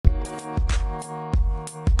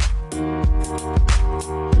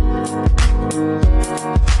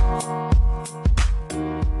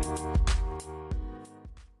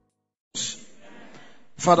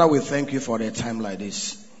Father, we thank you for a time like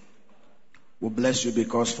this. We bless you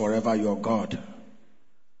because forever you are God.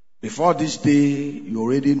 Before this day, you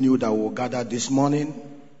already knew that we'll gather this morning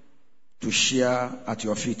to share at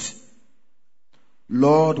your feet.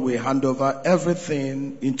 Lord, we hand over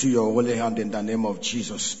everything into your holy hand in the name of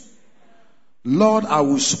Jesus. Lord, I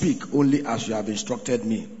will speak only as you have instructed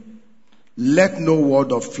me. Let no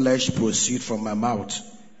word of flesh proceed from my mouth.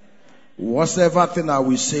 Whatsoever thing I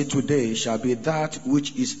will say today shall be that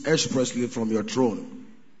which is expressly from your throne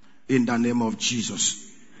in the name of Jesus.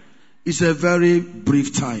 It's a very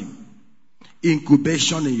brief time.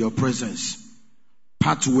 Incubation in your presence.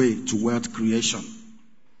 Pathway to wealth creation.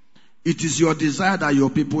 It is your desire that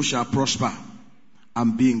your people shall prosper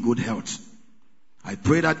and be in good health. I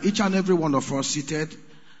pray that each and every one of us seated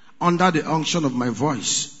under the unction of my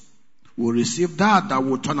voice will receive that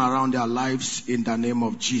will turn around their lives in the name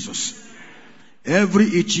of Jesus. Every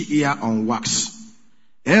itchy ear on wax.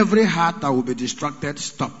 Every heart that will be distracted,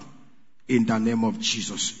 stop in the name of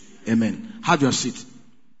Jesus. Amen. Have your seat.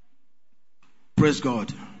 Praise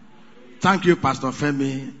God. Thank you, Pastor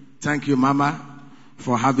Femi. Thank you, Mama,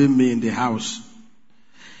 for having me in the house.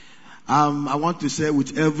 I want to say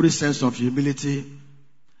with every sense of humility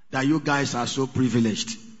that you guys are so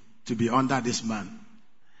privileged to be under this man.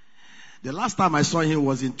 The last time I saw him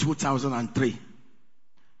was in 2003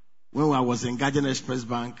 when I was in Guardian Express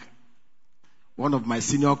Bank, one of my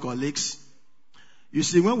senior colleagues. You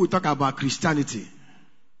see, when we talk about Christianity,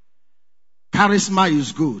 charisma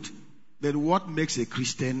is good, but what makes a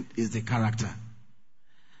Christian is the character.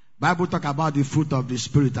 Bible talk about the fruit of the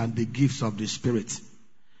Spirit and the gifts of the Spirit.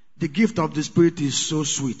 The gift of the Spirit is so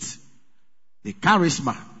sweet. The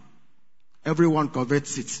charisma, everyone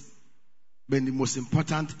covets it. But the most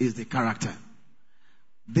important is the character.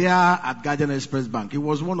 There at Guardian Express Bank, he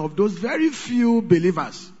was one of those very few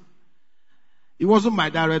believers. He wasn't my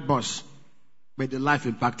direct boss, but the life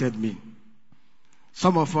impacted me.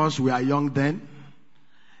 Some of us were young then.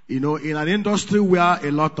 In an industry where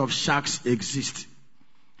a lot of sharks exist.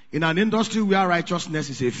 In an industry where righteousness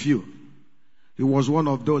is a few. He was one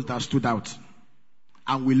of those that stood out.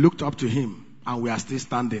 And we looked up to him. And we are still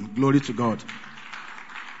standing. Glory to God.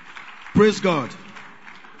 Praise God.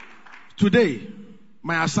 Today,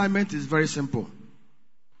 my assignment is very simple.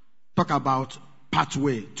 Talk about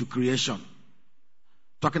pathway to creation.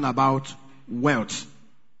 Talking about wealth.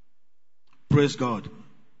 Praise God.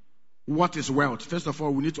 What is wealth? First of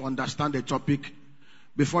all, we need to understand the topic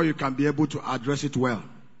before you can be able to address it well.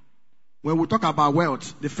 When we talk about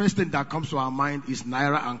wealth, the first thing that comes to our mind is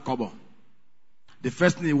naira and kobo. The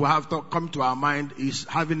first thing we have to come to our mind is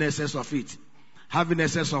having excess of it. Having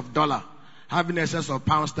excess of dollar. Having excess of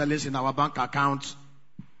pound sterling in our bank account.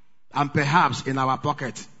 And perhaps in our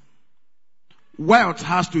pocket. Wealth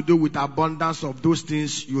has to do with abundance of those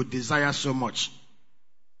things you desire so much.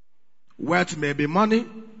 Wealth may be money.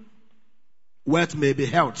 Wealth may be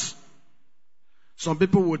health. Some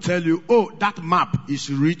people will tell you, oh, that map is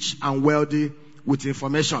rich and wealthy with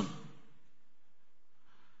information.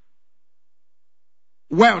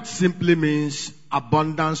 Wealth simply means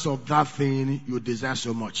abundance of that thing you desire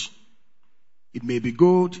so much. It may be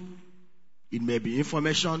gold, it may be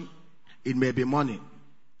information, it may be money.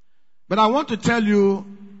 But I want to tell you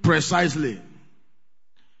precisely,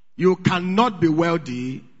 you cannot be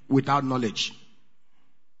wealthy without knowledge.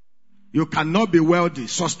 You cannot be wealthy,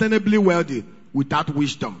 sustainably wealthy, without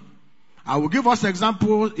wisdom. I will give us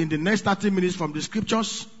examples in the next 30 minutes from the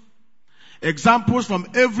scriptures. Examples from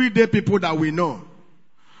everyday people that we know.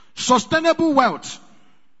 Sustainable wealth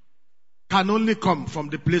can only come from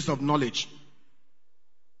the place of knowledge.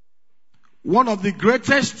 One of the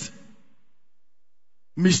greatest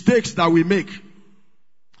mistakes that we make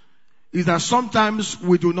is that sometimes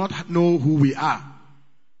we do not know who we are.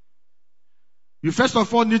 You first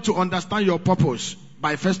of all need to understand your purpose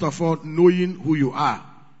by first of all knowing who you are.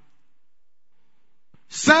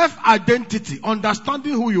 Self-identity,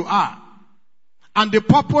 understanding who you are, and the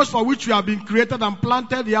purpose for which you have been created and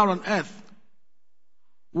planted here on earth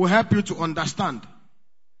will help you to understand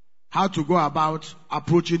how to go about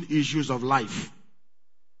approaching issues of life.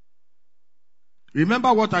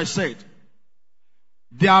 Remember what I said.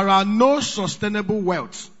 There are no sustainable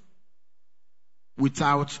wealth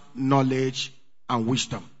without knowledge and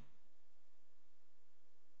wisdom.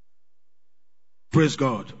 Praise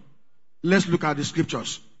God. Let's look at the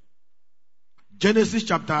scriptures. Genesis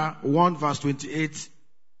chapter 1 verse 28.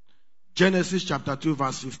 Genesis chapter 2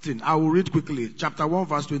 verse 15. I will read quickly. Chapter 1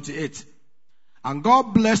 verse 28. And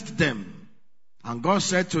God blessed them. And God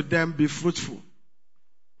said to them, be fruitful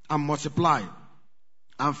and multiply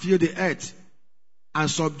and fill the earth and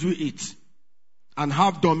subdue it and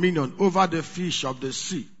have dominion over the fish of the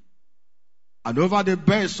sea, and over the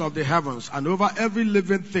birds of the heavens, and over every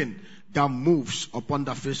living thing that moves upon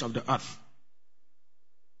the face of the earth.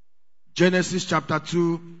 Genesis chapter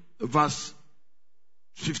 2, verse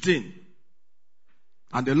 15.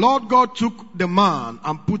 And the Lord God took the man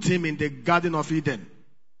and put him in the Garden of Eden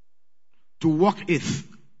to walk it.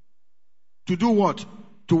 To do what?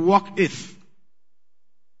 To walk it.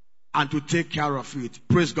 And to take care of it.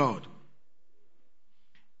 Praise God.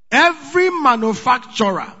 Every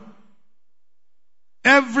manufacturer,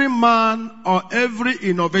 every man or every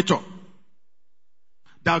innovator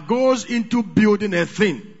that goes into building a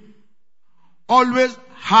thing always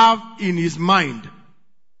have in his mind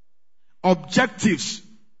objectives,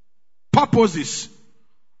 purposes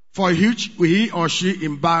for which he or she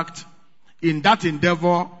embarked in that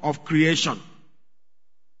endeavor of creation.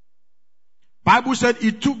 Bible said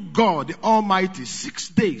it took God the Almighty 6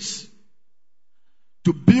 days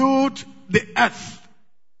to build the earth,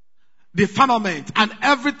 the firmament, and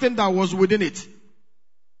everything that was within it.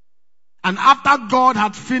 And after God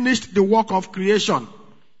had finished the work of creation,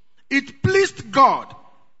 it pleased God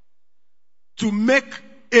to make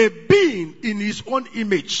a being in his own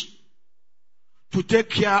image to take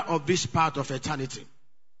care of this part of eternity.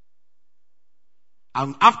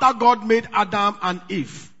 And after God made Adam and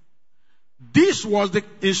Eve, this was the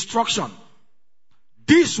instruction.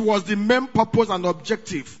 This was the main purpose and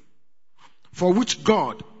objective for which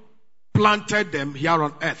God planted them here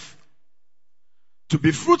on earth. To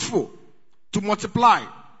be fruitful, to multiply,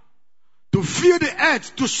 to fill the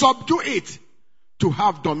earth, to subdue it, to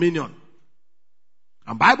have dominion.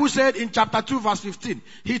 And Bible said in chapter 2 verse 15,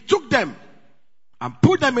 he took them and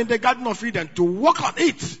put them in the Garden of Eden to work on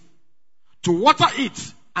it, to water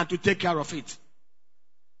it, and to take care of it.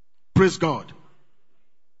 Praise God.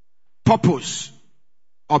 Purpose,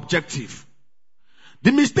 objective.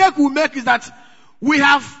 The mistake we make is that we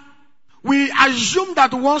assume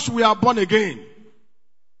that once we are born again,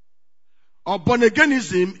 or born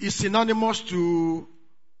againism is synonymous to,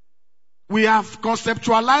 we have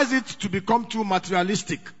conceptualized it to become too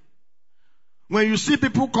materialistic. When you see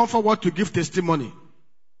people come forward to give testimony,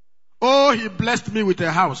 oh, he blessed me with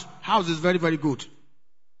a house. House is very, very good.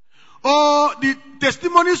 Oh, the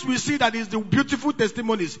testimonies we see, that is the beautiful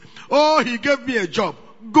testimonies. Oh, he gave me a job.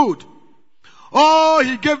 Good. Oh,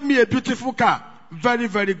 he gave me a beautiful car. Very,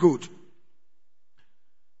 very good.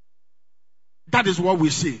 That is what we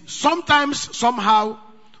see. Sometimes, somehow,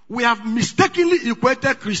 we have mistakenly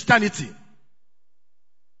equated Christianity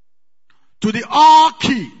to the all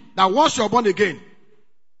key that once you're born again,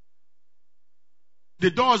 the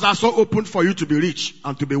doors are so open for you to be rich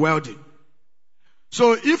and to be wealthy.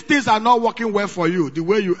 So if things are not working well for you, the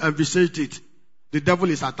way you envisaged it, the devil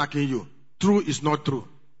is attacking you. True is not true.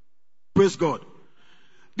 Praise God.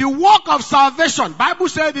 The work of salvation, Bible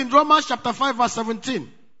said in Romans chapter 5 verse 17,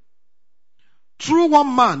 through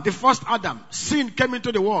one man, the first Adam, sin came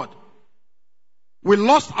into the world. We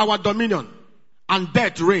lost our dominion and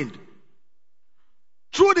death reigned.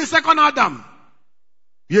 Through the second Adam,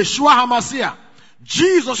 Yeshua HaMashiach,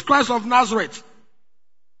 Jesus Christ of Nazareth,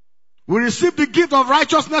 we receive the gift of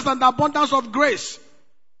righteousness and the abundance of grace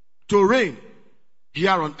to reign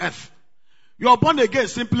here on earth. You are born again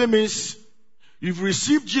simply means you've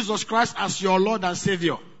received Jesus Christ as your Lord and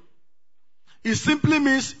Savior. It simply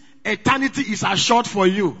means eternity is assured for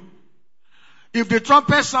you. If the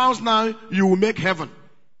trumpet sounds now, you will make heaven.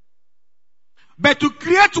 But to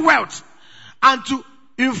create wealth and to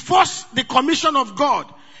enforce the commission of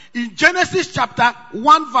God in Genesis chapter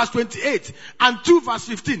 1 verse 28 and 2 verse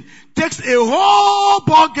 15 takes a whole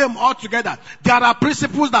ball game altogether. There are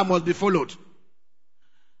principles that must be followed.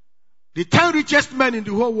 The 10 richest men in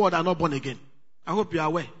the whole world are not born again. I hope you are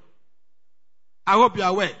aware. I hope you are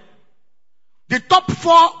aware. The top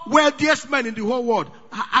 4 wealthiest men in the whole world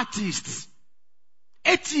are atheists.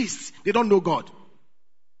 Atheists. They don't know God.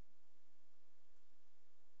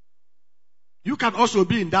 You can also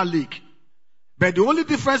be in that league. But the only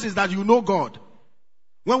difference is that you know God.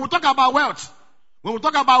 When we talk about wealth, when we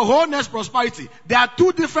talk about wholeness, prosperity, there are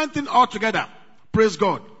 2 different things altogether. Praise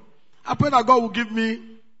God. I pray that God will give me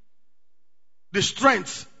the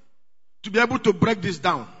strength to be able to break this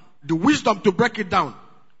down, the wisdom to break it down,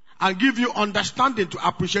 and give you understanding to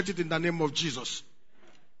appreciate it in the name of Jesus.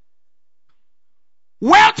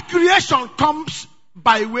 Wealth creation comes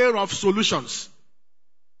by way of solutions.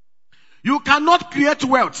 You cannot create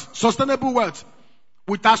wealth, sustainable wealth,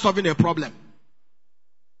 without solving a problem.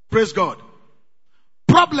 Praise God.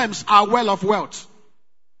 Problems are well of wealth.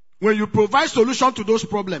 When you provide solution to those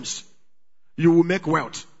problems, you will make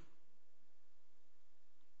wealth.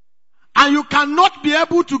 And you cannot be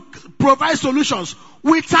able to provide solutions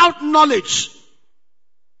without knowledge.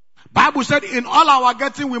 Bible said in all our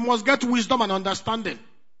getting, we must get wisdom and understanding.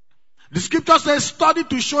 The scripture says, study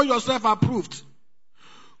to show yourself approved.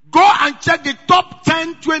 Go and check the top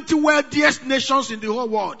 10, 20 wealthiest nations in the whole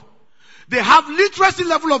world. They have literacy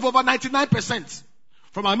level of over 99%.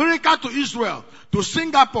 From America to Israel, to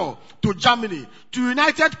Singapore, to Germany, to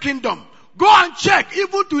United Kingdom. Go and check,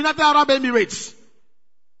 even to United Arab Emirates.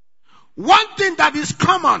 One thing that is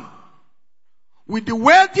common with the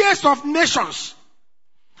wealthiest of nations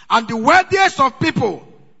and the wealthiest of people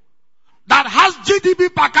that has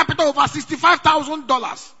GDP per capita over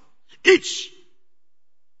 $65,000 each.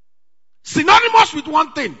 Synonymous with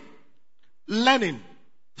one thing: learning,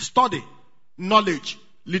 study, knowledge,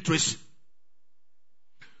 literacy.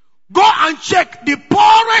 Go and check the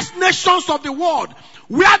poorest nations of the world,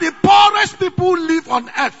 where the poorest people live on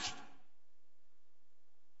earth.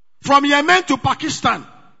 From Yemen to Pakistan,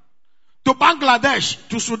 to Bangladesh,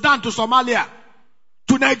 to Sudan, to Somalia,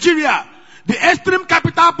 to Nigeria, the extreme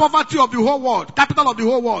capital poverty of the whole world, capital of the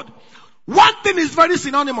whole world. One thing is very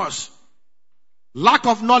synonymous: lack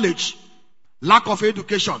of knowledge, lack of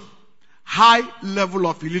education, high level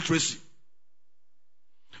of illiteracy.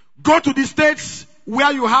 Go to the states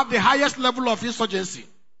where you have the highest level of insurgency.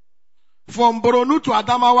 From Borno to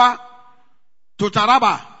Adamawa, to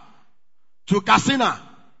Taraba, to Katsina,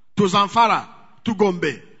 to Zamfara, to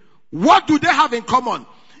Gombe. What do they have in common?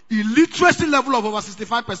 Illiteracy level of over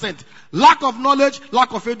 65%. Lack of knowledge,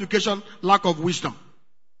 lack of education, lack of wisdom.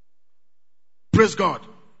 Praise God.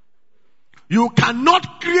 You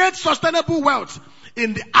cannot create sustainable wealth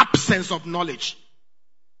in the absence of knowledge.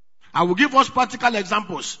 I will give us practical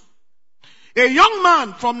examples. A young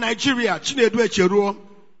man from Nigeria, Chinedu Echeruo,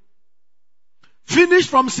 finished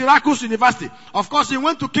from Syracuse University. Of course, he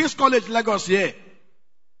went to King's College, Lagos here.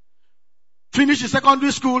 Finished his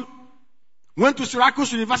secondary school. Went to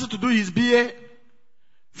Syracuse University to do his BA.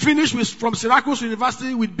 Finished from Syracuse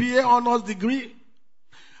University with BA honors degree.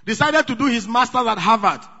 Decided to do his master's at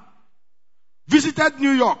Harvard. Visited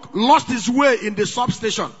New York. Lost his way in the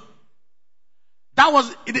substation. That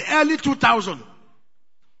was in the early 2000s.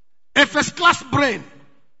 A first class brain.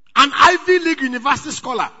 An Ivy League university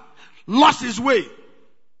scholar. Lost his way.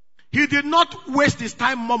 He did not waste his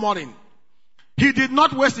time murmuring. He did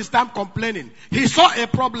not waste his time complaining. He saw a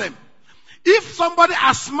problem. If somebody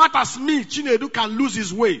as smart as me, Chinedu, can lose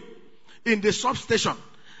his way in the substation,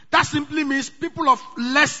 that simply means people of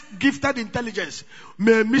less gifted intelligence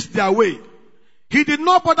may miss their way. He did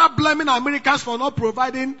not bother blaming Americans for not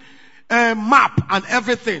providing a map and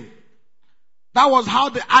everything. That was how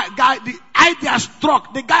the idea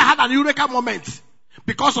struck. The guy had an eureka moment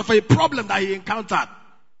because of a problem that he encountered.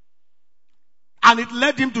 And it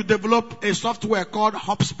led him to develop a software called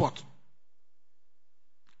HubSpot.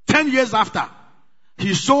 10 years after,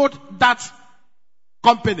 he sold that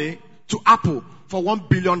company to Apple for $1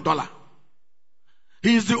 billion.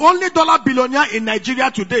 He is the only dollar billionaire in Nigeria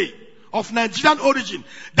today of Nigerian origin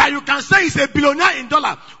that you can say is a billionaire in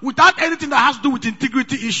dollar without anything that has to do with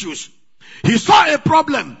integrity issues. He saw a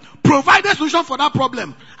problem, provided a solution for that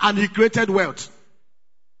problem, and he created wealth.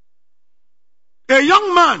 A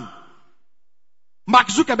young man, Mark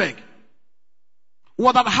Zuckerberg,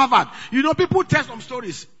 was at Harvard. You know, people tell some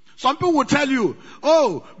stories. Some people will tell you,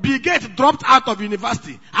 oh, Bill Gates dropped out of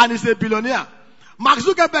university and is a billionaire. Mark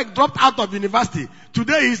Zuckerberg dropped out of university.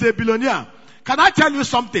 Today he's a billionaire. Can I tell you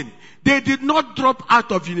something? They did not drop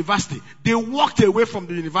out of university. They walked away from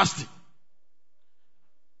the university.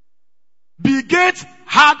 Bill Gates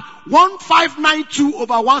had 1592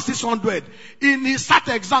 over 1600 in his SAT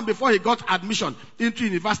exam before he got admission into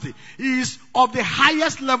university. He is of the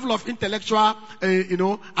highest level of intellectual,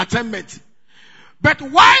 attainment. But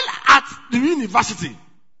while at the university,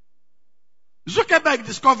 Zuckerberg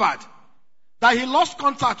discovered that he lost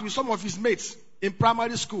contact with some of his mates in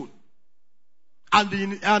primary school and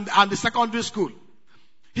the secondary school.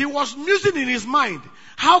 He was musing in his mind,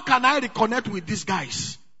 how can I reconnect with these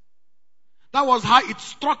guys? That was how it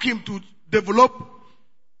struck him to develop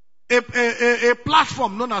a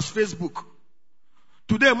platform known as Facebook.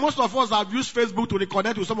 Today, most of us have used Facebook to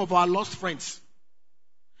reconnect with some of our lost friends.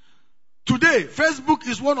 Today, Facebook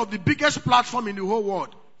is one of the biggest platforms in the whole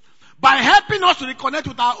world. By helping us to reconnect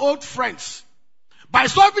with our old friends, by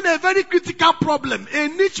solving a very critical problem, a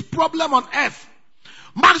niche problem on earth,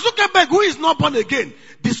 Mark Zuckerberg, who is not born again,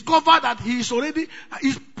 discovered that he is already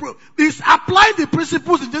is applying the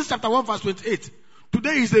principles in Genesis chapter 1 verse 28.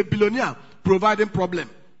 Today he is a billionaire providing problem.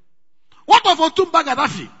 What of Otumba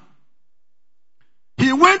Gaddafi?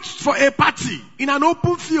 He went for a party in an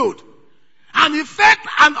open field And he felt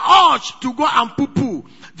an urge to go and poo-poo.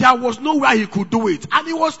 There was nowhere he could do it. And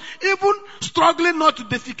he was even struggling not to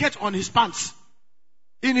defecate on his pants.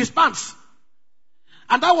 In his pants.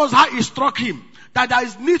 And that was how it struck him, that there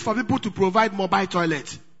is need for people to provide mobile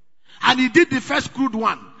toilet. And he did the first crude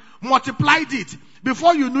one, multiplied it.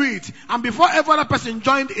 Before you knew it, and before every other person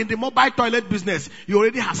joined in the mobile toilet business, he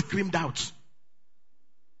already has screamed out.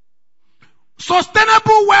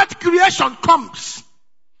 Sustainable wealth creation comes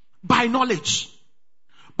by knowledge,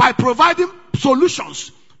 by providing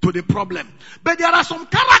solutions to the problem. But there are some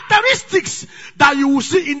characteristics that you will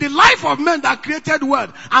see in the life of men that created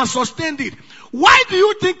wealth and sustained it. Why do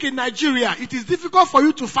you think in Nigeria it is difficult for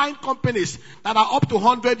you to find companies that are up to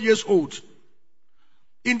 100 years old?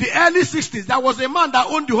 In the early 60s, there was a man that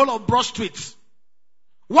owned the whole of Broad Street.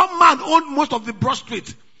 One man owned most of the Broad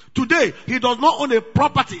Street. Today, he does not own a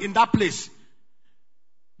property in that place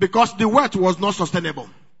because the wealth was not sustainable.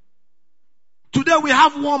 Today we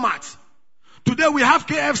have Walmart. Today we have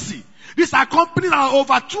KFC. These are companies that are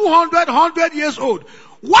over 100 years old.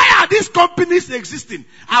 Why are these companies existing?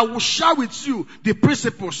 I will share with you the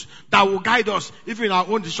principles that will guide us even in our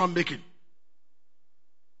own decision making.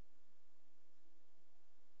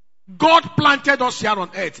 God planted us here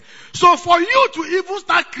on earth. So for you to even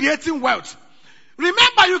start creating wealth,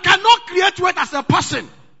 remember you cannot create wealth as a person.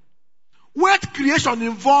 Wealth creation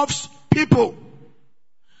involves people.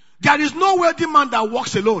 There is no wealthy man that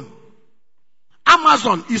walks alone.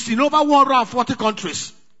 Amazon is in over 140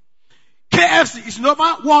 countries. KFC is in over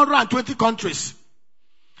 120 countries.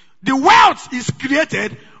 The wealth is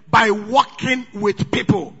created by working with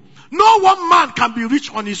people. No one man can be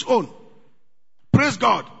rich on his own. Praise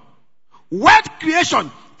God. Wealth creation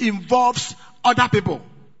involves other people.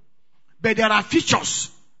 But there are features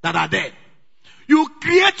that are there. You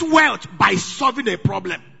create wealth by solving a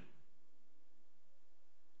problem.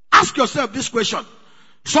 Ask yourself this question.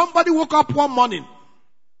 Somebody woke up one morning.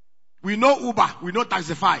 We know Uber, we know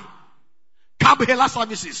Taxify, cab hailer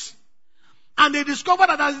services. And they discovered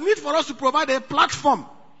that there is need for us to provide a platform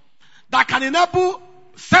that can enable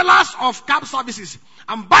sellers of cab services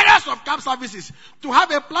and buyers of cab services to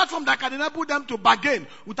have a platform that can enable them to bargain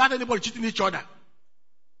without anybody cheating each other.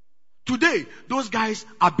 Today, those guys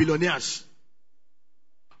are billionaires.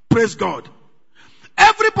 Praise God.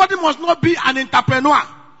 Everybody must not be an entrepreneur.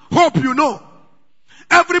 Hope you know.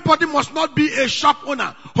 Everybody must not be a shop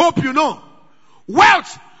owner. Hope you know.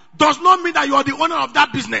 Wealth does not mean that you are the owner of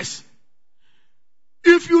that business.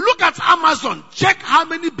 If you look at Amazon, check how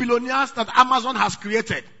many billionaires that Amazon has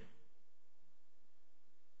created.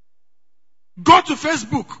 Go to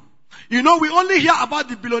Facebook. You know, we only hear about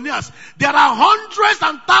the billionaires. There are hundreds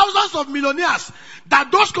and thousands of millionaires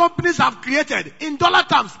that those companies have created in dollar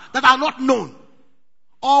terms that are not known.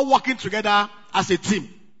 All working together as a team.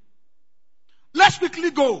 Let's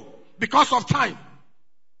quickly go because of time.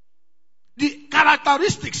 The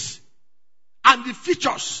characteristics and the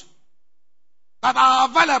features that are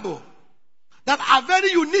available, that are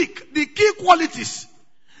very unique, the key qualities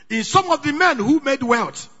in some of the men who made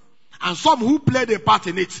wealth and some who played a part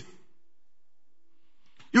in it.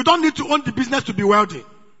 You don't need to own the business to be wealthy.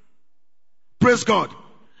 Praise God.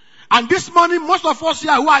 And this morning, most of us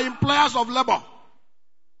here who are employers of labor,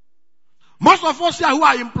 most of us here who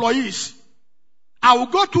are employees, I will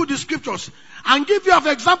go through the scriptures and give you an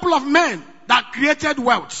example of men that created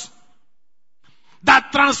wealth,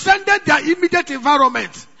 that transcended their immediate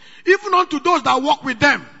environment, even unto those that work with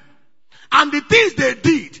them, and the things they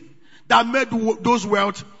did that made those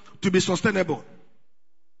wealth to be sustainable.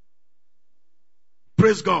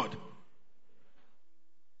 Praise God.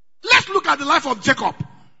 Let's look at the life of Jacob.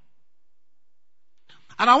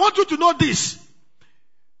 And I want you to know this.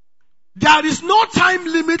 There is no time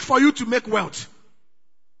limit for you to make wealth.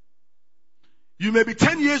 You may be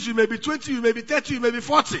 10 years, you may be 20, you may be 30, you may be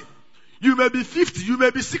 40. You may be 50, you may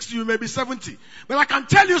be 60, you may be 70. But I can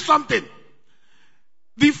tell you something.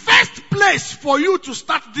 The first place for you to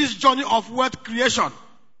start this journey of wealth creation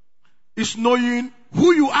is knowing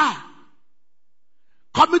who you are.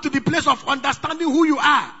 Coming to the place of understanding who you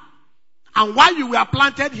are and why you were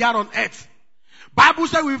planted here on earth. Bible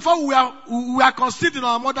says before we were conceived in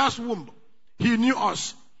our mother's womb, He knew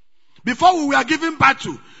us. Before we were given birth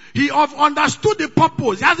to, He have understood the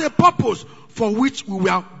purpose. He has a purpose for which we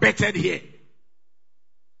were bettered here.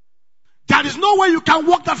 There is no way you can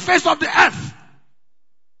walk the face of the earth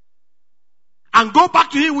and go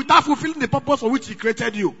back to Him without fulfilling the purpose for which He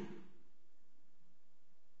created you.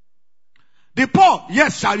 The poor,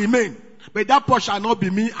 yes, shall remain, but that poor shall not be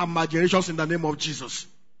me and my generations in the name of Jesus.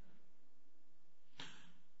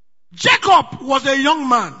 Jacob was a young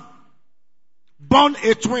man, born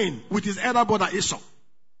a twin with his elder brother Esau.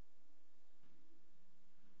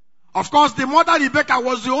 Of course, the mother Rebekah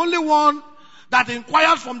was the only one that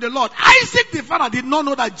inquired from the Lord. Isaac, the father, did not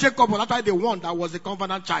know that Jacob was actually the one that was the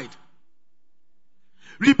covenant child.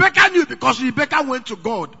 Rebekah knew because Rebekah went to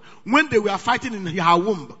God when they were fighting in her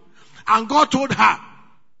womb. And God told her,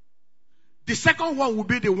 the second one will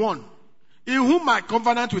be the one in whom my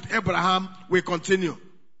covenant with Abraham will continue.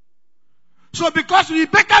 So because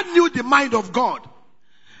Rebekah knew the mind of God,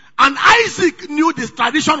 and Isaac knew the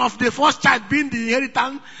tradition of the first child being the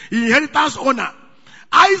inheritance owner,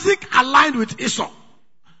 Isaac aligned with Esau.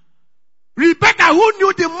 Rebekah, who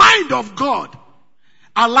knew the mind of God,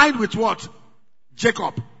 aligned with what?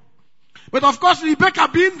 Jacob. But of course, Rebekah,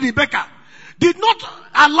 being Rebekah, did not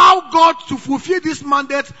allow God to fulfill this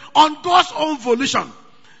mandate on God's own volition.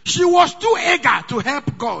 She was too eager to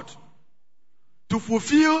help God to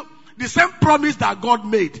fulfill the same promise that God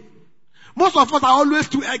made. Most of us are always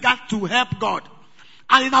too eager to help God.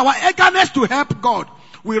 And in our eagerness to help God,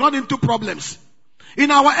 we run into problems.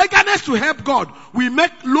 In our eagerness to help God, we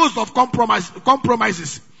make loads of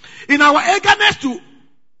compromises. In our eagerness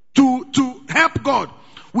to help God,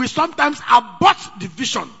 we sometimes abort the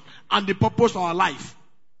vision and the purpose of our life.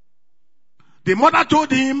 The mother told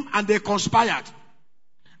him, and they conspired.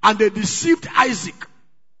 And they deceived Isaac.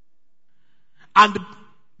 And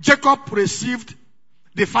Jacob received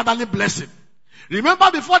the fatherly blessing. Remember,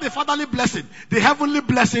 before the fatherly blessing, the heavenly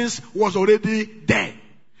blessings was already there.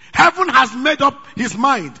 Heaven has made up his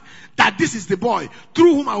mind that this is the boy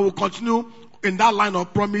through whom I will continue in that line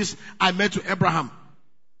of promise I made to Abraham.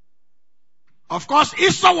 Of course,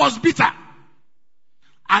 Esau was bitter.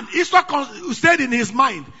 And Esau said in his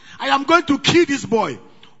mind, I am going to kill this boy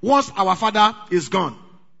once our father is gone.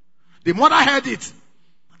 The mother heard it.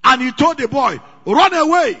 And he told the boy, run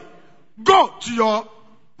away. Go to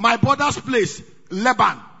my brother's place,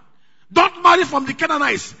 Laban. Don't marry from the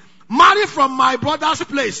Canaanites. Marry from my brother's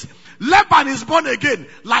place. Laban is born again,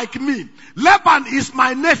 like me. Laban is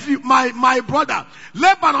my nephew, my brother.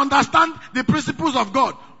 Laban understands the principles of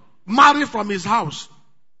God. Marry from his house.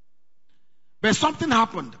 But something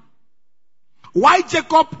happened. Why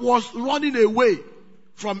Jacob was running away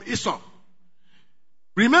from Esau?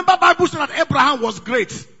 Remember, Bible said that Abraham was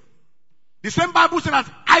great. The same Bible said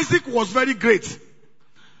that Isaac was very great.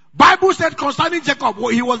 Bible said concerning Jacob,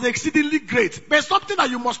 he was exceedingly great. But something that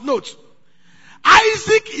you must note.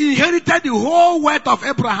 Isaac inherited the whole wealth of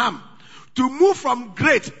Abraham to move from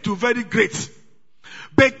great to very great.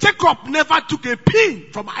 But Jacob never took a pin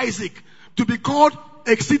from Isaac to be called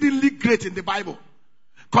exceedingly great in the Bible.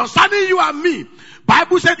 Concerning you and me,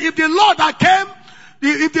 Bible said if the Lord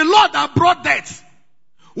that brought death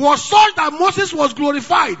was such that Moses was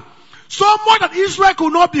glorified, so much that Israel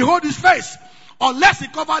could not behold his face unless he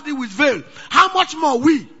covered it with veil, how much more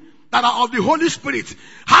we that are of the Holy Spirit,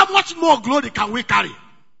 how much more glory can we carry?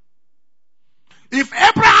 If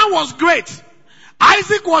Abraham was great,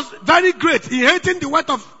 Isaac was very great, inheriting the wealth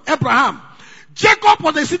of Abraham. Jacob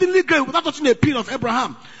was exceedingly great without touching a pin of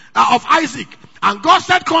of Isaac. And God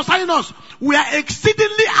said concerning us, we are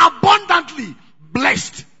exceedingly abundantly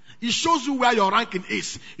blessed. It shows you where your ranking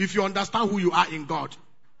is if you understand who you are in God.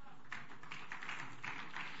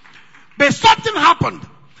 But something happened.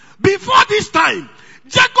 Before this time,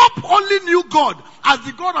 Jacob only knew God as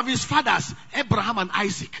the God of his fathers, Abraham and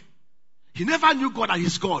Isaac. He never knew God as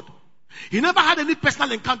his God. He never had any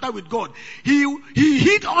personal encounter with God. He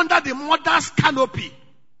hid under the mother's canopy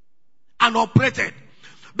and operated.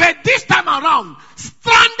 But this time around,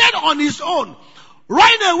 stranded on his own,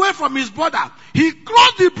 running away from his brother, he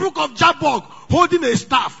crossed the brook of Jabbok holding a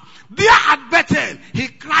staff. There at Bethel, he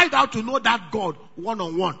cried out to know that God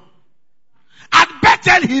one-on-one. At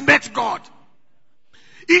Bethel, he met God.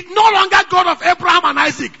 It's no longer God of Abraham and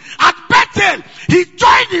Isaac. At Bethel, he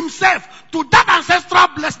joined himself to that ancestral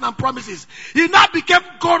blessing and promises. He now became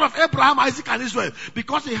God of Abraham, Isaac, and Israel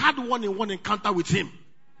because he had one-on-one encounter with him.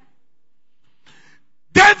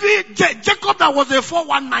 Jacob that was a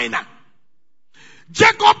 419er.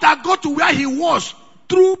 Jacob that got to where he was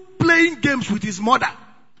through playing games with his mother,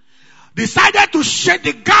 decided to shed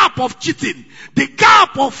the gap of cheating, the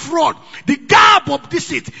gap of fraud, the gap of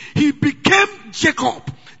deceit. He became Jacob,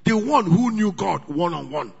 the one who knew God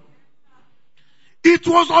one-on-one. It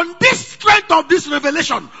was on this strength of this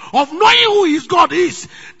revelation of knowing who his God is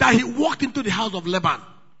that he walked into the house of Laban.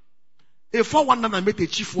 A 419er met a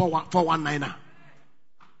chief 419er.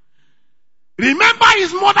 Remember,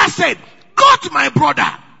 his mother said, go to my brother.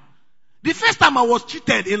 The first time I was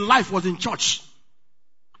cheated in life was in church.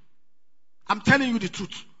 I'm telling you the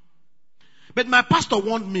truth. But my pastor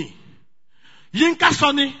warned me. Yinka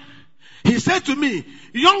Sonny, He said to me,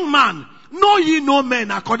 young man, know ye no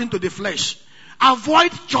men according to the flesh.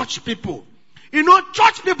 Avoid church people. You know,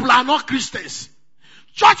 church people are not Christians.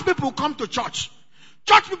 Church people come to church.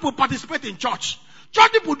 Church people participate in church.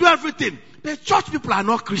 Church people do everything. But church people are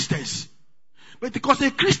not Christians. But because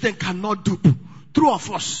a Christian cannot dupe. True or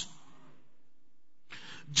false?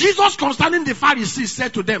 Jesus concerning the Pharisees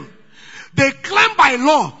said to them, they claim by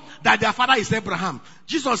law that their father is Abraham.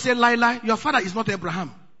 Jesus said, lie, your father is not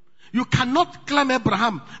Abraham. You cannot claim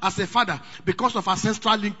Abraham as a father because of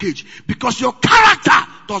ancestral linkage. Because your character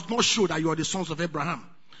does not show that you are the sons of Abraham.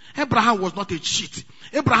 Abraham was not a cheat.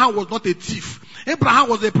 Abraham was not a thief. Abraham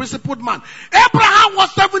was a principled man. Abraham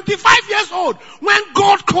was 75 years old when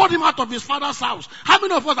God called him out of his father's house. How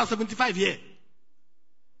many of us are 75 here?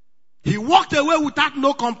 He walked away without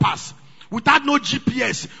no compass, without no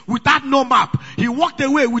GPS, without no map. He walked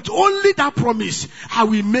away with only that promise: I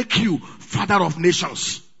will make you father of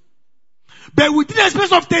nations. But within a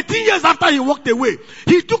space of 13 years after he walked away,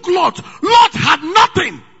 he took Lot. Lot had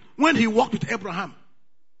nothing when he walked with Abraham.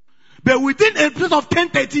 But within a space of 10,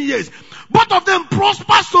 13 years, both of them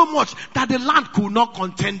prospered so much that the land could not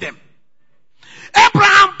contain them.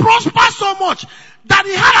 Abraham prospered so much that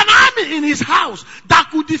he had an army in his house that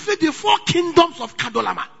could defeat the 4 kingdoms of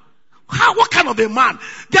Kedorlaomer. What kind of a man?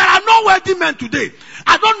 There are no wealthy men today.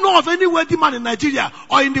 I don't know of any wealthy man in Nigeria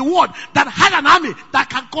or in the world that had an army that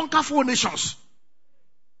can conquer 4 nations.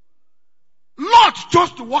 Lot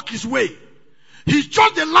chose to walk his way. He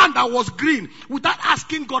chose the land that was green without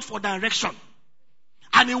asking God for direction.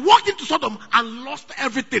 And he walked into Sodom and lost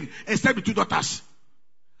everything except the 2 daughters.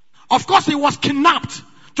 Of course, he was kidnapped,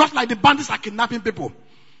 just like the bandits are kidnapping people.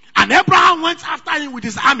 And Abraham went after him with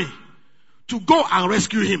his army to go and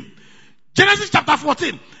rescue him. Genesis chapter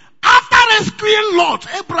 14. After rescuing Lot,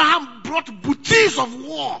 Abraham brought booty of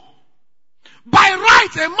war. By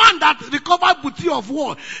right, a man that recovered booty of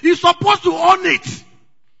war is supposed to own it.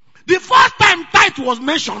 The first time tithe was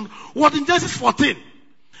mentioned was in Genesis 14.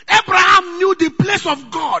 Abraham knew the place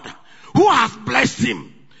of God who has blessed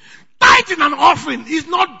him. Tithing and offering is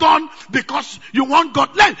not done because you want God.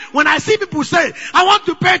 When I see people say, I want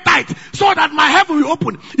to pay tithe so that my heaven will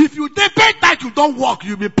open. If you pay tithe, you don't work,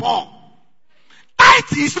 you'll be poor.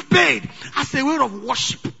 Tithe is paid as a way of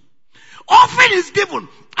worship. Offering is given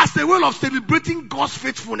as a way of celebrating God's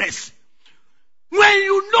faithfulness. When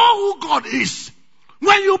you know who God is,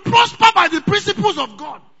 when you prosper by the principles of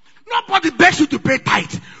God, nobody begs you to pay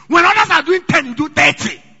tithe. When others are doing 10, you do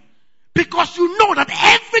 30. Because you know that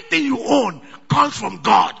everything you own comes from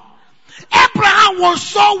God. Abraham was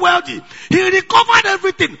so wealthy. He recovered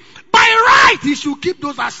everything. By right, he should keep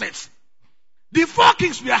those assets. The 4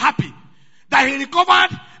 kings were happy that he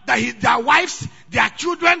recovered their wives, their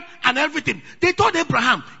children, and everything. They told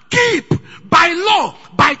Abraham, keep by law,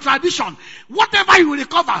 by tradition, whatever you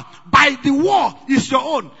recover by the war is your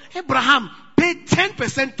own. Abraham paid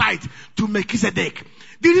 10% tithe to Melchizedek.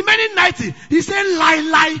 The remaining 90, he said,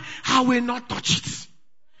 lie, I will not touch it.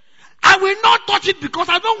 I will not touch it because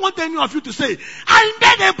I don't want any of you to say, I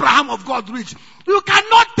made Abraham of God rich. You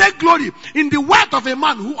cannot take glory in the wealth of a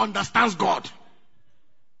man who understands God.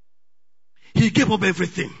 He gave up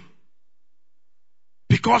everything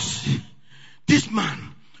because this man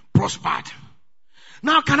prospered.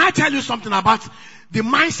 Now, can I tell you something about the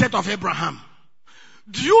mindset of Abraham?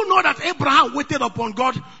 Do you know that Abraham waited upon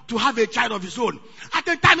God to have a child of his own? At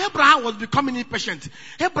the time Abraham was becoming impatient,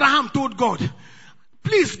 Abraham told God,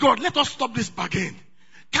 please God, let us stop this bargain.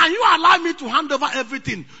 Can you allow me to hand over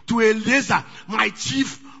everything to Eliezer, my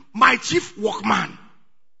chief workman?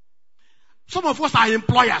 Some of us are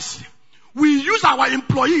employers. We use our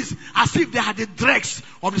employees as if they are the dregs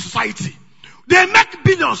of the society. They make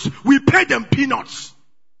billions, we pay them peanuts.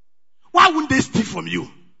 Why wouldn't they steal from you?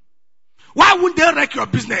 Why wouldn't they wreck your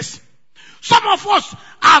business? Some of us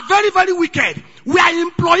are very, very wicked. We are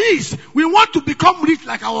employees. We want to become rich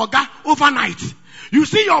like our guy overnight. You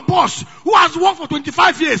see your boss who has worked for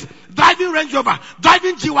 25 years, driving Range Rover,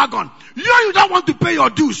 driving G-Wagon. You don't want to pay your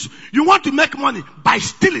dues. You want to make money by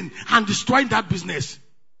stealing and destroying that business.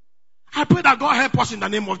 I pray that God help us in the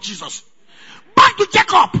name of Jesus. Back to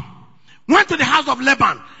Jacob. Went to the house of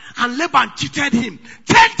Laban, and Laban cheated him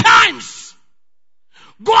 10 times.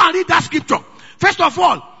 Go and read that scripture. First of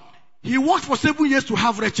all, he worked for 7 years to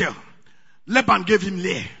have Rachel. Laban gave him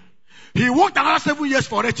Leah. He worked another 7 years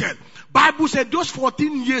for Rachel. Bible said those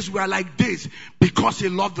 14 years were like days because he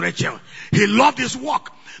loved Rachel. He loved his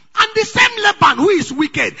work. And the same Laban who is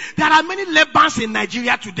wicked. There are many Labans in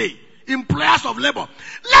Nigeria today. Employers of labor.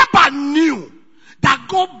 Laban knew that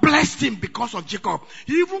God blessed cursed him because of Jacob.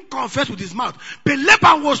 He even confessed with his mouth. But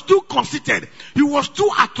Laban was too conceited. He was too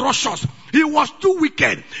atrocious. He was too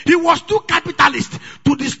wicked. He was too capitalist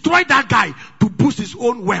to destroy that guy to boost his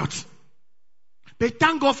own wealth. But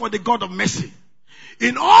thank God for the God of mercy.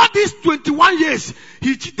 In all these 21 years,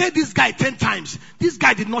 he cheated this guy 10 times. This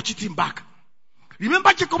guy did not cheat him back.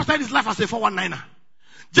 Remember, Jacob started his life as a 419er.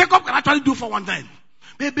 Jacob can actually do 419.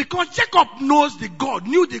 But because Jacob knew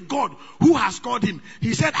the God who has called him,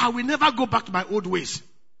 he said, I will never go back to my old ways.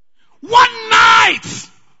 One night,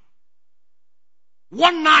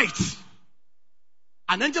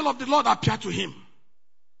 an angel of the Lord appeared to him.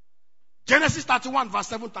 Genesis 31, verse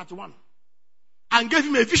 7-31. And gave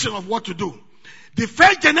him a vision of what to do. The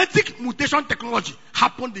first genetic mutation technology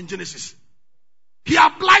happened in Genesis. He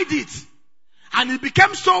applied it. And he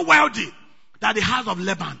became so wealthy that the house of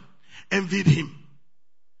Laban envied him.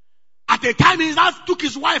 At a time, he took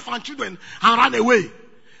his wife and children and ran away.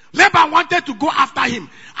 Laban wanted to go after him.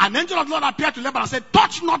 An angel of the Lord appeared to Laban and said,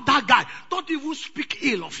 touch not that guy. Don't even speak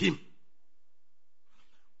ill of him.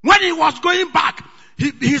 When he was going back,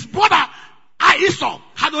 his brother Esau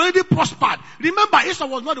had already prospered. Remember, Esau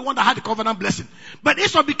was not the one that had the covenant blessing. But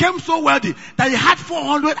Esau became so wealthy that he had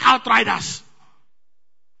 400 outriders.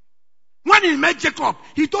 When he met Jacob,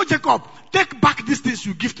 he told Jacob, take back these things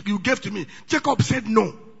you gave to me. Jacob said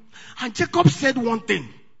no. And Jacob said one thing.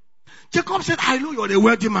 Jacob said, I know you're a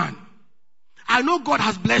wealthy man. I know God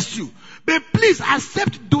has blessed you. But please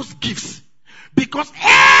accept those gifts. Because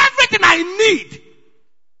everything I need,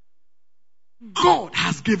 God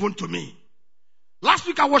has given to me. Last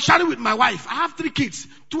week I was sharing with my wife. I have 3 kids.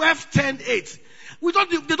 12, 10, 8.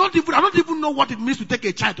 I don't even know what it means to take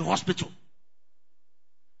a child to hospital.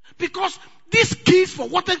 Because these kids, for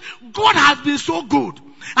what God has been so good.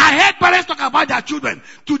 I heard parents talk about their children.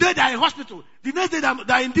 Today they are in hospital. The next day they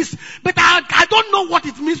are in this. But I don't know what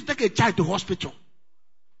it means to take a child to hospital.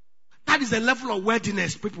 That is a level of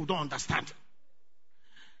worldliness people don't understand.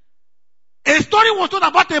 A story was told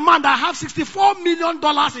about a man that had $64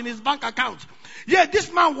 million in his bank account. Yeah,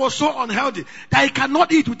 this man was so unhealthy that he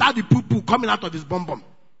cannot eat without the poo-poo coming out of his bum.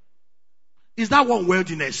 Is that one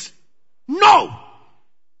worldliness? No!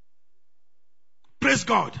 Praise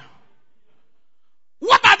God.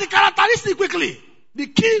 What are the characteristics quickly? The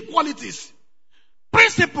key qualities.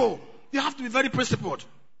 Principle. You have to be very principled.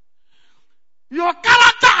 Your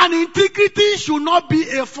character and integrity should not be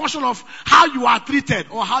a function of how you are treated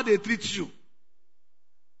or how they treat you.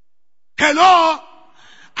 Hello?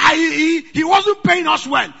 He wasn't paying us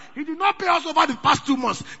well. He did not pay us over the past 2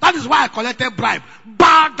 months. That is why I collected bribe.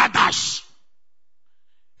 Bagdadash.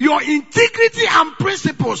 Your integrity and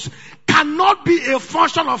principles cannot be a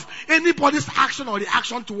function of anybody's action or the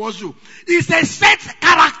action towards you. It's a set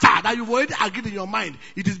character that you've already agreed in your mind.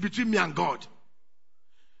 It is between me and God.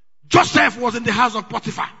 Joseph was in the house of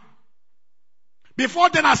Potiphar. Before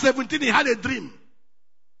then, at 17, he had a dream.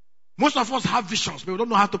 Most of us have visions, but we don't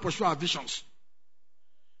know how to pursue our visions.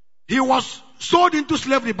 He was sold into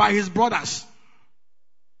slavery by his brothers.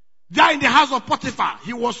 There in the house of Potiphar,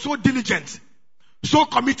 he was so diligent, so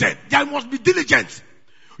committed. There must be diligence.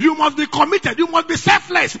 You must be committed. You must be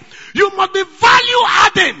selfless. You must be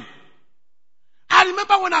value-adding. I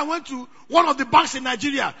remember when I went to one of the banks in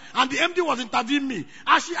Nigeria and the MD was interviewing me.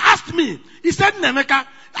 And she asked me, he said, Nemeka,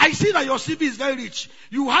 I see that your CV is very rich.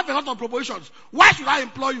 You have a lot of promotions. Why should I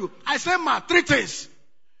employ you? I said, ma, 3 things.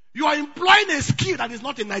 You are employing a skill that is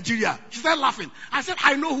not in Nigeria. She started laughing. I said,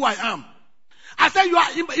 I know who I am. I said, you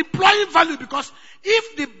are employing value because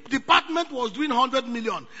if the department was doing 100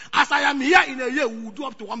 million, as I am here in a year, we will do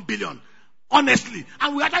up to 1 billion. Honestly.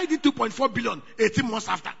 And we actually did 2.4 billion 18 months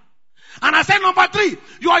after. And I said, number 3,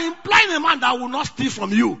 you are employing a man that will not steal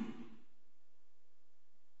from you.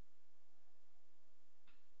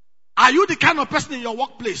 Are you the kind of person in your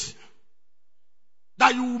workplace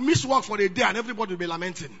that you will miss work for a day and everybody will be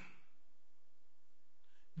lamenting?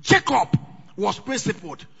 Jacob was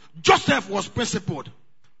principled. Joseph was principled.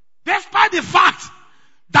 Despite the fact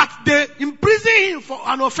that they imprisoned him for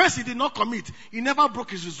an offense he did not commit, he never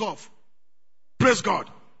broke his resolve. Praise God.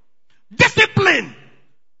 Discipline.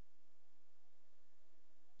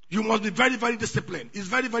 You must be very, very disciplined. It's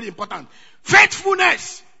very, very important.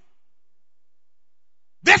 Faithfulness.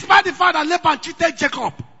 Despite the fact that Laban cheated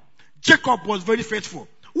Jacob, Jacob was very faithful.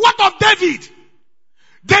 What of David?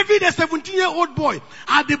 David, a 17-year-old boy,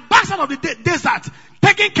 at the backside of the desert,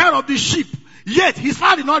 taking care of the sheep. Yet, his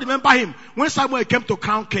father did not remember him when Samuel came to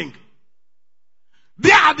crown king.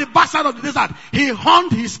 There at the backside of the desert, he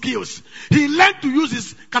honed his skills. He learned to use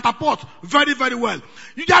his catapult very, very well.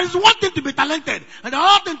 There is one thing to be talented, and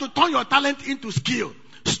another thing to turn your talent into skill.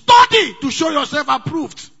 Study to show yourself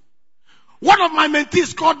approved. One of my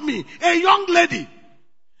mentees called me, a young lady,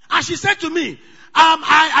 and she said to me,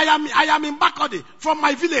 I am in Bakode from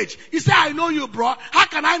my village. He said, I know you, bro. How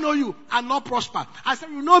can I know you and not prosper? I said,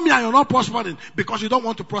 you know me and you're not prospering because you don't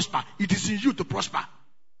want to prosper. It is in you to prosper.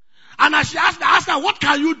 And as she asked her, what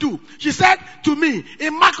can you do? She said to me,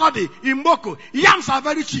 in Makodi, in Moko, yams are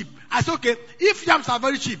very cheap. I said, okay, if yams are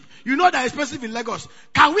very cheap, you know they're expensive in Lagos.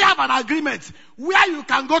 Can we have an agreement where you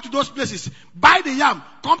can go to those places, buy the yam,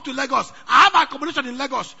 come to Lagos, I have accommodation in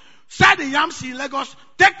Lagos, sell the yams in Lagos,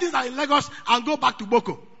 take things that are in Lagos, and go back to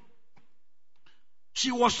Boko.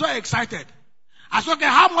 She was so excited. I said, okay,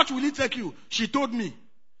 how much will it take you? She told me.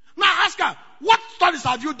 Now I asked her, what studies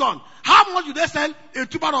have you done? How much do they sell a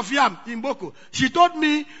tuber of yam in Boko? She told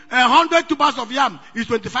me 100 tubers of yam is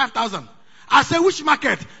 25,000. I said, which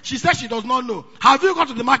market? She said she does not know. Have you gone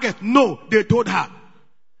to the market? No, they told her.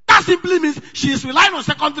 That simply means she is relying on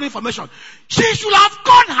secondary information. She should have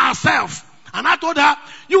gone herself. And I told her,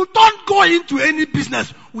 you don't go into any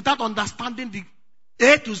business without understanding the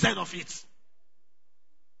A to Z of it.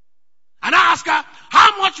 And I asked her,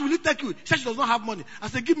 how much will it take you? She said she does not have money. I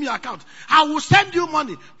said, give me your account. I will send you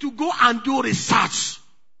money to go and do research.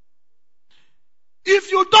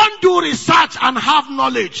 If you don't do research and have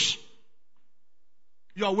knowledge,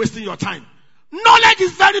 you are wasting your time. Knowledge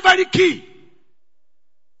is very, very key.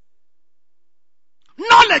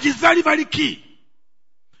 Knowledge is very, very key.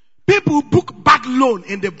 People book bad loan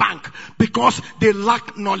in the bank because they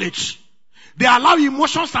lack knowledge. They allow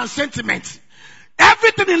emotions and sentiments.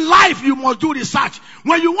 Everything in life, you must do research.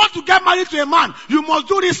 When you want to get married to a man, you must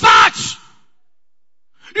do research.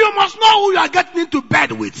 You must know who you are getting into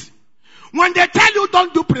bed with. When they tell you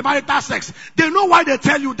don't do premarital sex, they know why they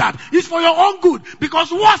tell you that. It's for your own good. Because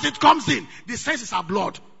once it comes in, the senses are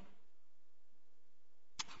blood.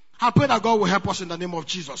 I pray that God will help us in the name of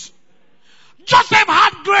Jesus. Joseph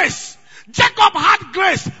had grace. Jacob had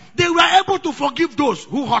grace. They were able to forgive those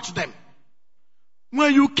who hurt them.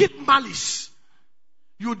 When you keep malice,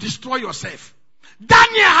 you destroy yourself.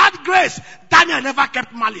 Daniel had grace. Daniel never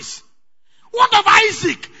kept malice. What of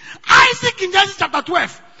Isaac? Isaac in Genesis chapter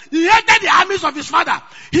 12. He hated the armies of his father.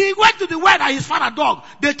 He went to the well that his father dug.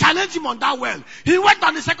 They challenged him on that well. He went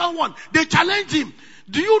on the second one. They challenged him.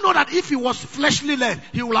 Do you know that if he was fleshly led,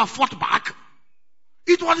 he would have fought back?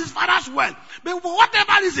 It was his father's well. But for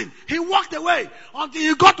whatever reason, he walked away until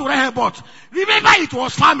he got to Rehoboth. Remember, it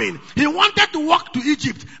was famine. He wanted to walk to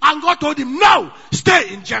Egypt. And God told him, no,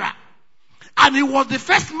 stay in Gerar. And he was the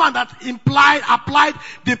first man that applied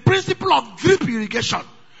the principle of drip irrigation.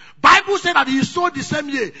 Bible said that he sowed the same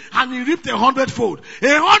year and he reaped 100-fold.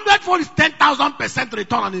 100-fold is 10,000%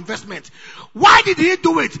 return on investment. Why did he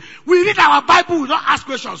do it? We read our Bible, we don't ask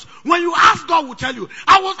questions. When you ask, God will tell you.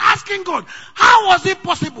 I was asking God, how was it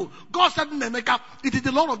possible? God said in Nemeka, it is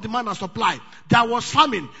the law of demand and supply. There was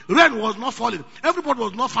famine. Rain was not falling. Everybody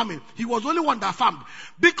was not farming. He was the only one that farmed.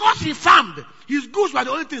 Because he farmed, his goods were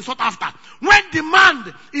the only thing sought after. When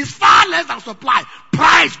demand is far less than supply,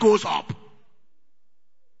 price goes up.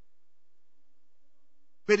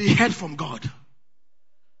 But he heard from God.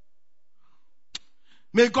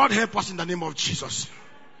 May God help us in the name of Jesus.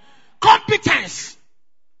 Competence,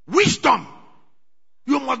 wisdom.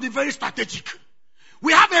 You must be very strategic.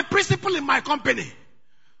 We have a principle in my company.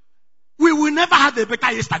 We will never have a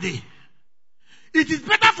better yesterday. It is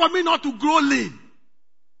better for me not to grow lean.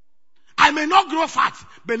 I may not grow fat,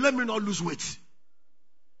 but let me not lose weight.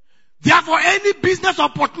 Therefore, any business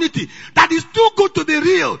opportunity that is too good to be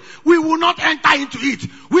real, we will not enter into it.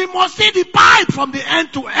 We must see the pipe from the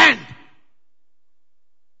end to end.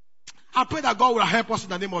 I pray that God will help us in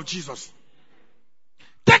the name of Jesus.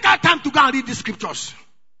 Take our time to go and read the scriptures.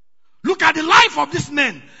 Look at the life of this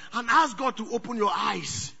man and ask God to open your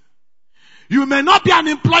eyes. You may not be an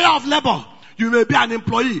employer of labor. You may be an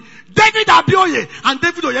employee. David Abioye and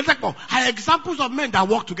David Oyedepo are examples of men that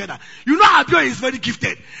work together. You know Abioye is very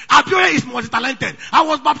gifted. Abioye is multi-talented. I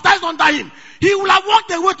was baptized under him. He would have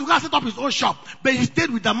walked away to go and set up his own shop. But he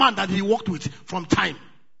stayed with the man that he worked with from time.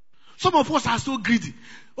 Some of us are so greedy.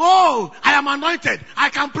 Oh, I am anointed. I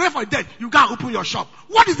can pray for dead. You go and open your shop.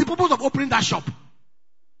 What is the purpose of opening that shop?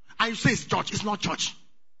 And you say it's church. It's not church.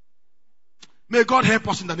 May God help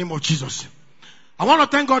us in the name of Jesus. I want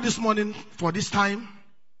to thank God this morning for this time.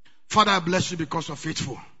 Father, I bless you because you're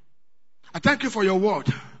faithful. I thank you for your word.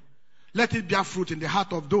 Let it bear fruit in the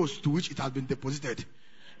heart of those to which it has been deposited.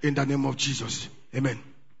 In the name of Jesus. Amen.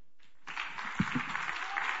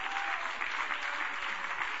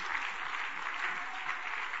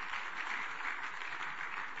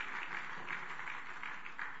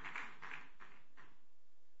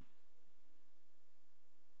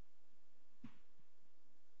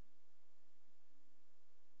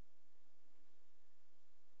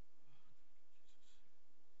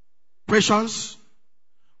 Questions?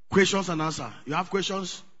 Questions and answer. You have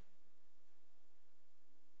questions?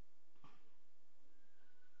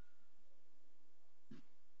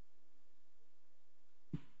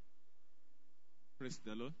 Praise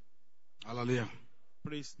the Lord. Hallelujah.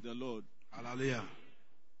 Praise the Lord. Hallelujah.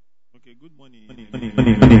 Okay, good morning.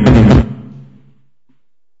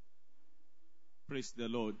 Praise the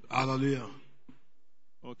Lord. Hallelujah.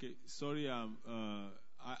 Okay, sorry.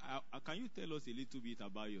 Can you tell us a little bit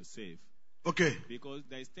about yourself? Okay. Because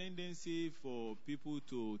there is tendency for people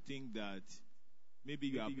to think that maybe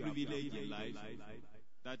you are privileged in life.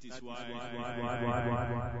 That is why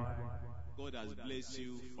God has blessed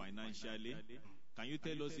you financially. Can you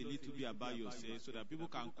tell us a little bit about yourself so that people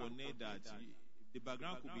can connect that the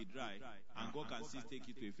background could be dry and God can still take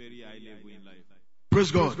you to a very high level in life?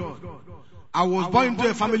 Praise God. I was born into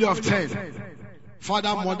a family of 10.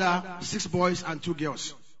 Father, mother, 6 boys and 2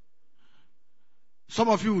 girls. Some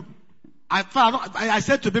of you, I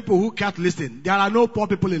said to people who can't listen, there are no poor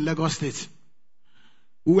people in Lagos State.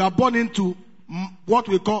 We were born into what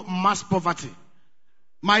we call mass poverty.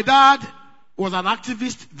 My dad was an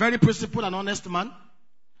activist, very principled and honest man.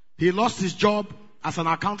 He lost his job as an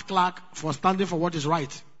account clerk for standing for what is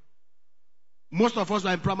right. Most of us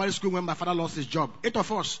were in primary school when my father lost his job. 8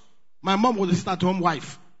 of us. My mom was a sit-at-home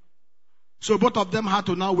wife. So both of them had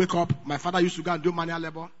to now wake up. My father used to go and do manual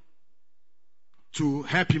labor to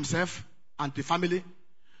help himself and the family.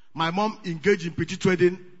 My mom engaged in petty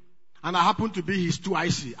trading, and I happened to be his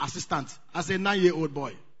 2IC assistant as a 9-year-old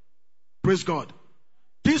boy. Praise God.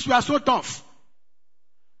 Things were so tough.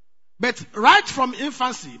 But right from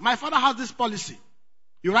infancy, my father has this policy.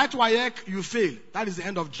 You write WAEC, you fail. That is the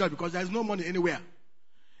end of job because there is no money anywhere.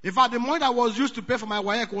 In fact, the money that was used to pay for my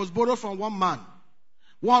WAEC was borrowed from one man.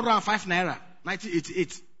 105 naira,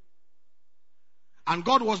 1988. And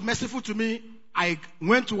God was merciful to me. I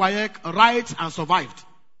went to WAEC, right, and survived.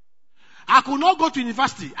 I could not go to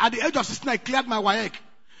university. At the age of 16, I cleared my WAEC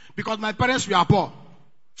because my parents were poor.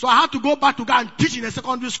 So I had to go back to go and teach in a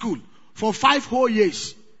secondary school for 5 whole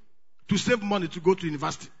years to save money to go to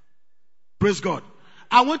university. Praise God.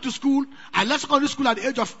 I went to school. I left secondary school at the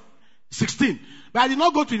age of 16. But I did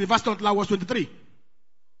not go to university until I was 23.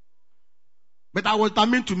 But I was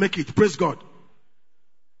determined to make it. Praise God.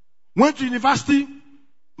 Went to university.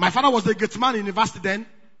 My father was a gate man in university then.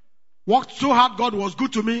 Worked so hard. God was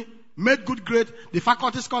good to me. Made good grade. The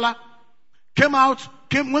faculty scholar. Came out.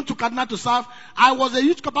 Went to Kaduna to serve. I was a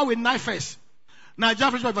youth corps with NIFES.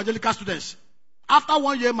 Nigerian Fellowship of Evangelical Students. After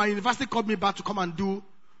 1 year, my university called me back to come and do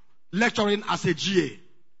lecturing as a GA.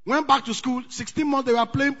 Went back to school. 16 months, they were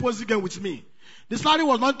playing post game with me. The salary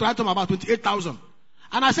was not to item about 28,000.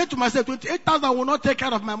 And I said to myself, 28,000 will not take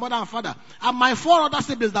care of my mother and father. And my 4 other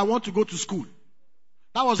siblings that want to go to school.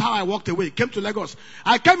 That was how I walked away. Came to Lagos.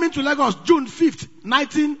 I came into Lagos June 5th,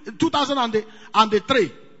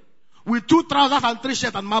 2003. With 2 trousers and 3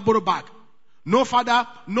 shirts and Marlboro bag. No father,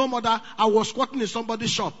 no mother. I was squatting in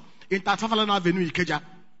somebody's shop in 35 Avenue, Ikeja.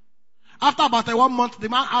 After about 1 month, the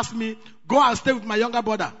man asked me, go and stay with my younger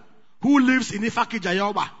brother, who lives in Ifaki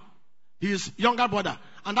Jayoba. His younger brother.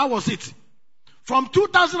 And that was it. From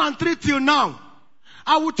 2003 till now,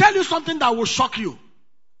 I will tell you something that will shock you.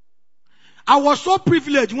 I was so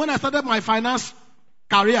privileged when I started my finance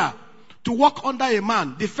career to work under a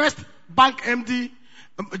man, the first bank MD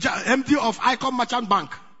of Icon Merchant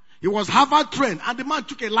Bank. He was Harvard trained, and the man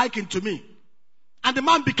took a liking to me. And the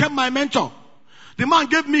man became my mentor. The man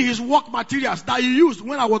gave me his work materials that he used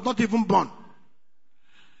when I was not even born.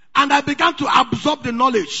 And I began to absorb the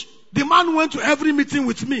knowledge. The man went to every meeting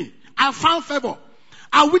with me. I found favor.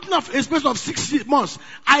 I witnessed a space of 6 months.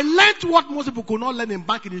 I learned what most people could not learn in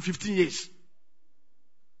banking in 15 years.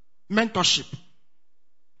 Mentorship.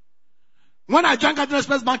 When I joined Cardinal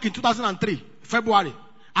Express Bank in 2003, February,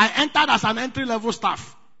 I entered as an entry-level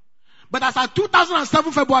staff. But as at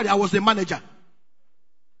 2007 February, I was a manager.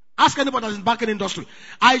 Ask anybody that's in banking industry.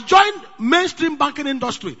 I joined mainstream banking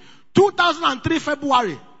industry 2003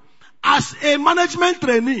 February as a management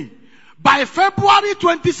trainee. By February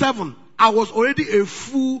 27, I was already a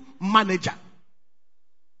full manager.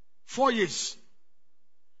 4 years.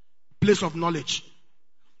 Place of knowledge.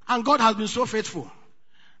 And God has been so faithful.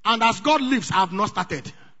 And as God lives, I have not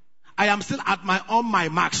started. I am still at on my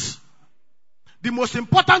marks. The most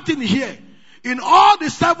important thing here, in all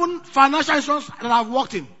the 7 financial institutions that I've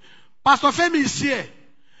worked in, Pastor Femi is here.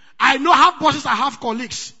 I know I have bosses, I have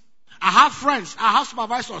colleagues, I have friends, I have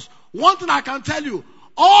supervisors. One thing I can tell you,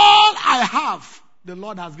 all I have, the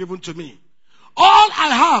Lord has given to me. All I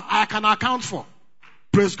have, I can account for.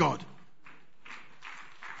 Praise God.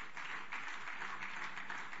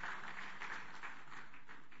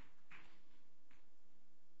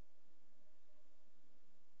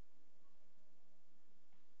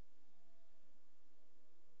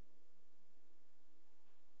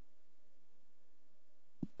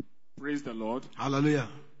 Praise the Lord. Hallelujah.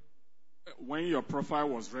 When your profile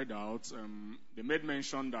was read out, they made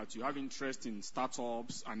mention that you have interest in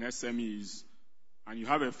startups and SMEs, and you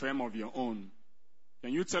have a firm of your own.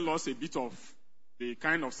 Can you tell us a bit of the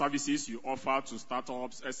kind of services you offer to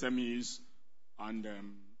startups, SMEs, and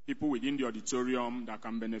people within the auditorium that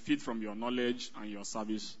can benefit from your knowledge and your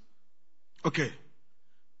service? Okay.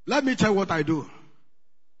 Let me tell you what I do.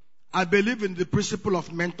 I believe in the principle of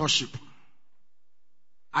mentorship.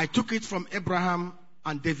 I took it from Abraham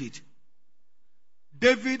and David.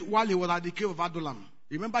 David, while he was at the cave of Adullam,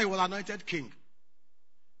 remember he was anointed king.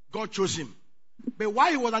 God chose him. But while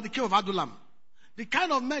he was at the cave of Adullam, the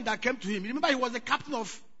kind of men that came to him, remember he was the captain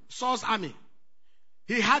of Saul's army.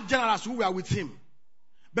 He had generals who were with him.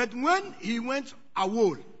 But when he went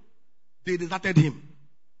AWOL, they deserted him.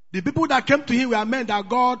 The people that came to him were men that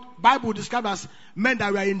God, Bible described as men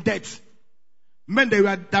that were in debt. Men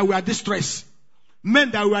that were distressed.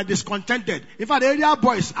 Men that were discontented. In fact, the area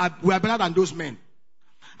boys were better than those men.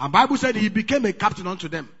 And Bible said he became a captain unto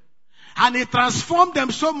them. And he transformed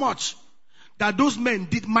them so much that those men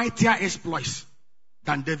did mightier exploits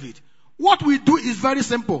than David. What we do is very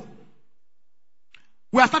simple.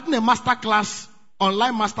 We are starting a master class,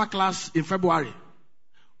 online master class in February.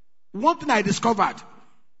 One thing I discovered,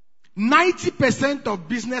 90% of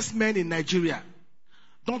businessmen in Nigeria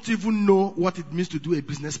don't even know what it means to do a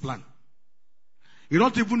business plan. You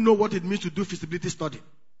don't even know what it means to do feasibility study.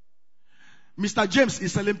 Mr. James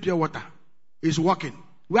is selling pure water. He's working.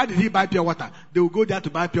 Where did he buy pure water? They will go there to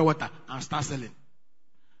buy pure water and start selling.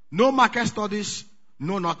 No market studies,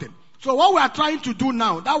 no nothing. So what we are trying to do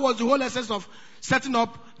now, that was the whole essence of setting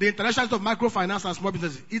up the International Institute of Microfinance and Small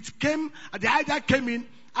Businesses. The idea came in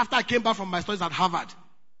after I came back from my studies at Harvard.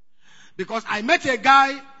 Because I met a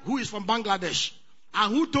guy who is from Bangladesh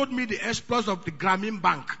and who told me the exploits of the Grameen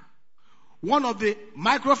Bank. One of the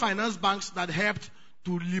microfinance banks that helped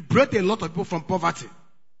to liberate a lot of people from poverty.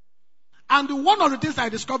 And one of the things I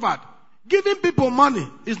discovered, giving people money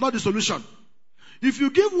is not the solution. If you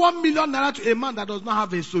give 1 million naira to a man that does not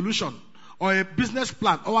have a solution or a business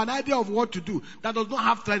plan or an idea of what to do, that does not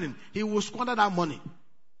have training, he will squander that money.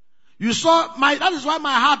 That is why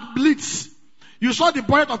my heart bleeds. You saw the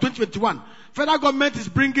budget of 2021. Federal government is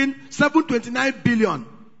bringing 729 billion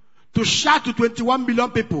to share to 21 million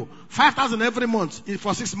people. 5,000 every month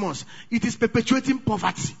for 6 months. It is perpetuating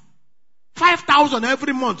poverty. 5,000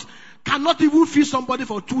 every month cannot even feed somebody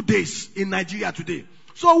for 2 days in Nigeria today.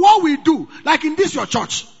 So what we do, like in this your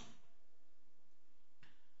church,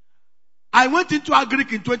 I went into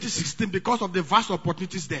Agric in 2016 because of the vast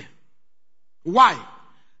opportunities there. Why?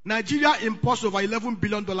 Nigeria imports over $11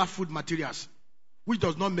 billion food materials, which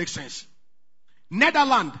does not make sense.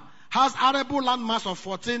 Netherlands has arable land mass of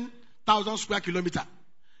 14,000 square kilometers.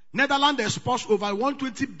 Netherlands exports over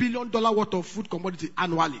 $120 billion worth of food commodity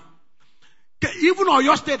annually. Even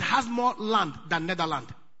Oyo State has more land than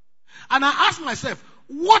Netherlands. And I ask myself,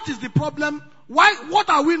 what is the problem? What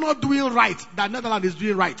are we not doing right that Netherlands is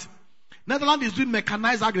doing right? Netherlands is doing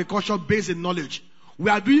mechanized agriculture based in knowledge. We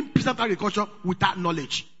are doing peasant agriculture without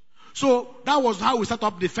knowledge. So that was how we set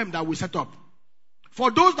up the firm that we set up.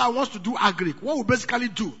 For those that wants to do agri, what we basically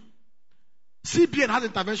do, CBN has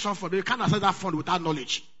intervention fund. They can't access that fund without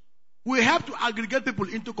knowledge. We help to aggregate people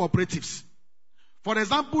into cooperatives. For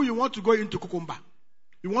example, you want to go into cucumber.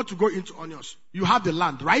 You want to go into onions. You have the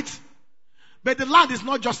land, right? But the land is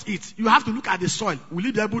not just it. You have to look at the soil. Will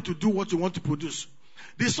it be able to do what you want to produce?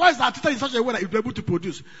 The soils are treated in such a way that it will be able to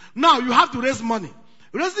produce. Now you have to raise money.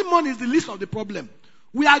 Raising money is the least of the problem.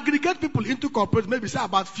 We aggregate people into cooperatives, maybe say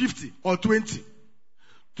about 50 or 20.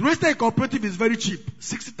 To register a cooperative is very cheap.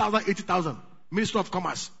 60,000, 80,000. Ministry of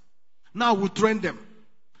Commerce. Now we train them.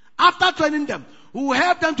 After training them, we will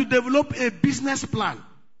help them to develop a business plan.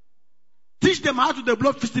 Teach them how to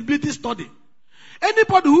develop feasibility study.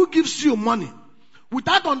 Anybody who gives you money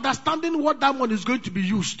without understanding what that money is going to be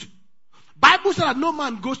used, Bible says that no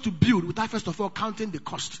man goes to build without first of all counting the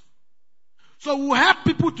cost. So we will help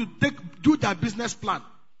people to do their business plan.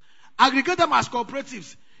 Aggregate them as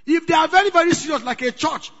cooperatives. If they are very, very serious, like a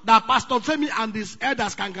church that Pastor Femi and his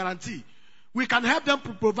elders can guarantee, we can help them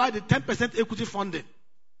to provide a 10% equity funding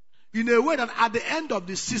in a way that at the end of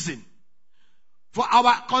the season, for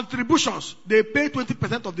our contributions, they pay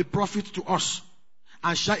 20% of the profit to us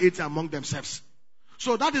and share it among themselves.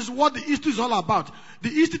 So that is what the Institute is all about. The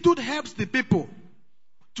Institute helps the people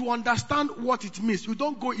to understand what it means. You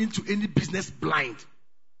don't go into any business blind.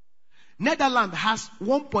 Netherlands has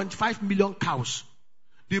 1.5 million cows.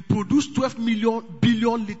 They produce 12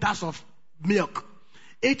 billion liters of milk,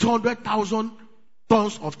 800,000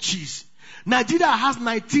 tons of cheese. Nigeria has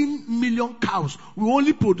 19 million cows. We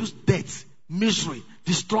only produce death, misery,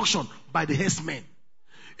 destruction by the herdsmen.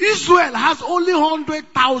 Israel has only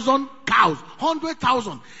 100,000 cows.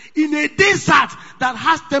 100,000. In a desert that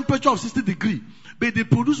has temperature of 60 degrees. But they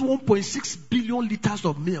produce 1.6 billion liters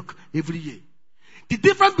of milk every year. The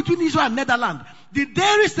difference between Israel and Netherlands, the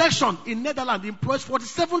dairy section in Netherlands employs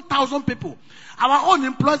 47,000 people. Our own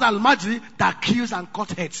employs Almajiri that kills and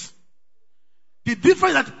cuts heads. The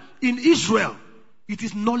difference that in Israel, it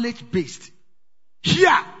is knowledge-based.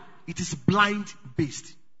 Here, it is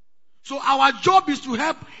blind-based. So our job is to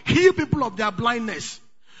help heal people of their blindness.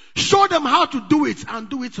 Show them how to do it and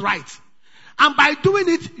do it right. And by doing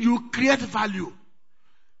it, you create value.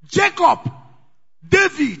 Jacob,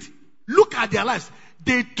 David, look at their lives.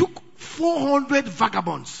 They took 400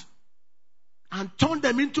 vagabonds and turned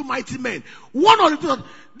them into mighty men. One of the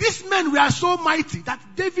these men were so mighty that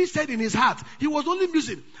David said in his heart, he was only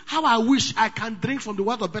musing, how I wish I can drink from the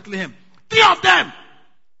well of Bethlehem. 3 of them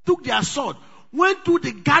took their sword, went to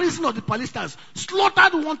the garrison of the Philistines,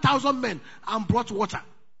 slaughtered 1,000 men and brought water.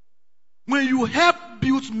 When you help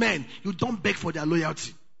build men, you don't beg for their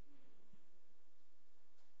loyalty.